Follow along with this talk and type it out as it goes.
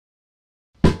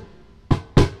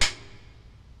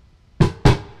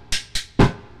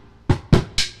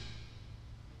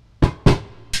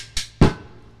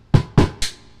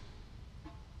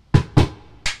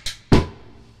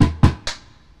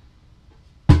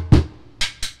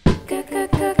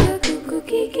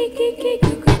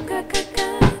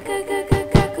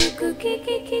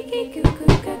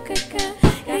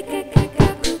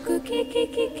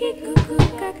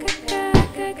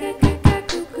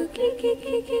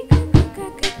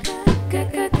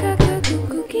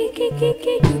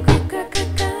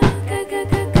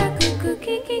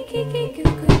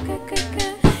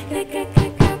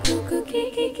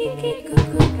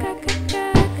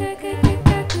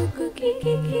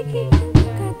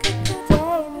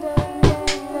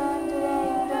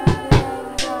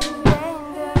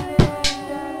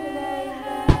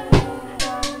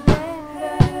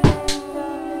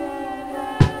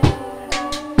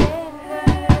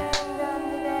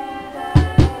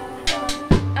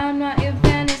I'm not your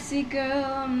fantasy girl,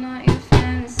 I'm not your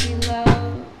fantasy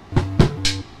love.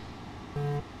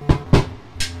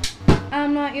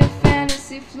 I'm not your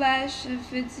fantasy flesh, I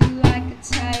fit you like a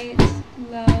tight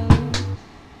glove.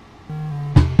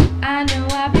 I know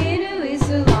I've been away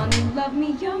so long, you love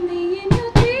me only in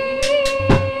your dreams.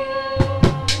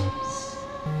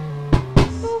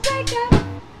 But wake up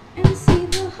and see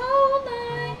the whole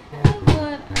line of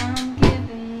what I'm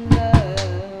giving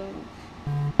love.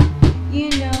 You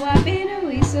know I've been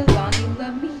away so long, you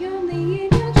love me only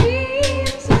in your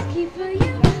dreams. Lucky for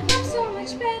you, I'm so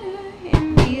much better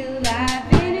in real life.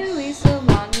 Been away so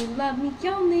long, you love me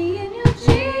only in your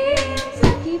dreams.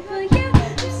 Lucky for you,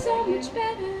 I'm so much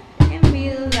better in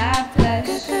real life.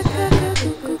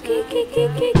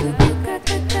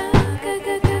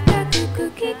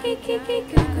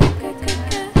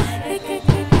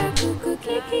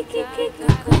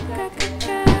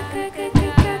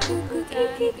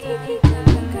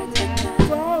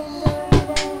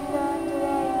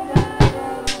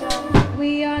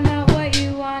 We are not what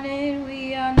you wanted,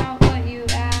 we are not what you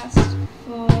asked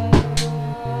for.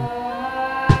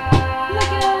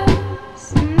 Look at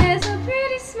us, and there's a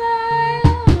pretty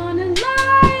smile on a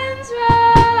lion's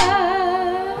rug.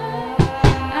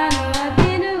 I know I've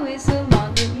been away so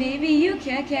long that maybe you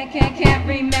can't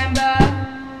remember.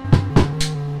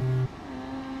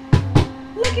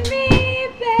 Look at me,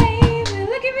 baby,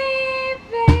 look at me,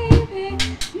 baby.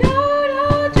 No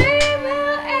dream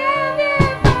will end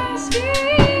in my street.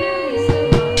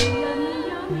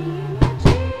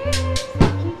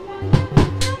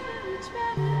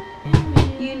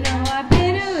 You know I've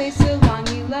been away so long,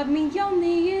 you love me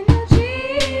only in your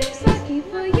dreams. Lucky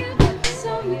for you,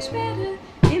 so much better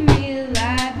in real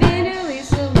life. Been away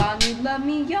so long, you love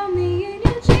me only in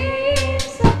your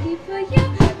dreams. Lucky for you,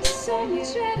 so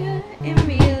much better in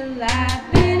real life.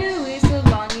 Been away so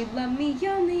long, you love me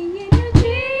only in your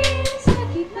dreams.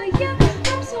 Lucky for you,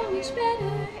 I'm so much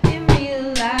better in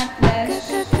real life.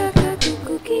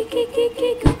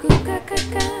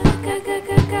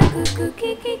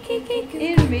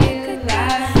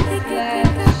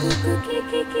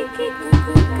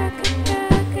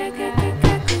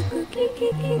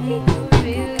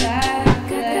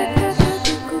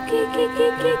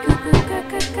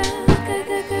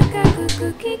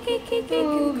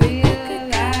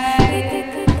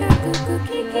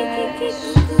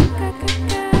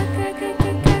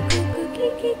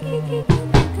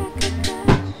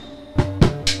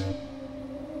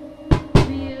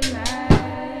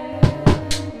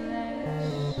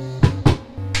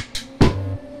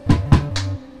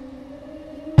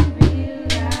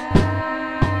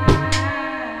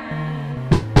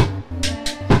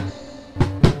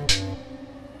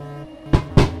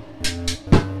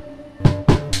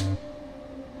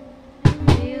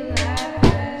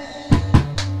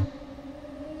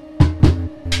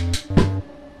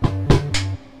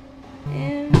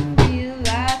 In real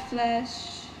life, flesh.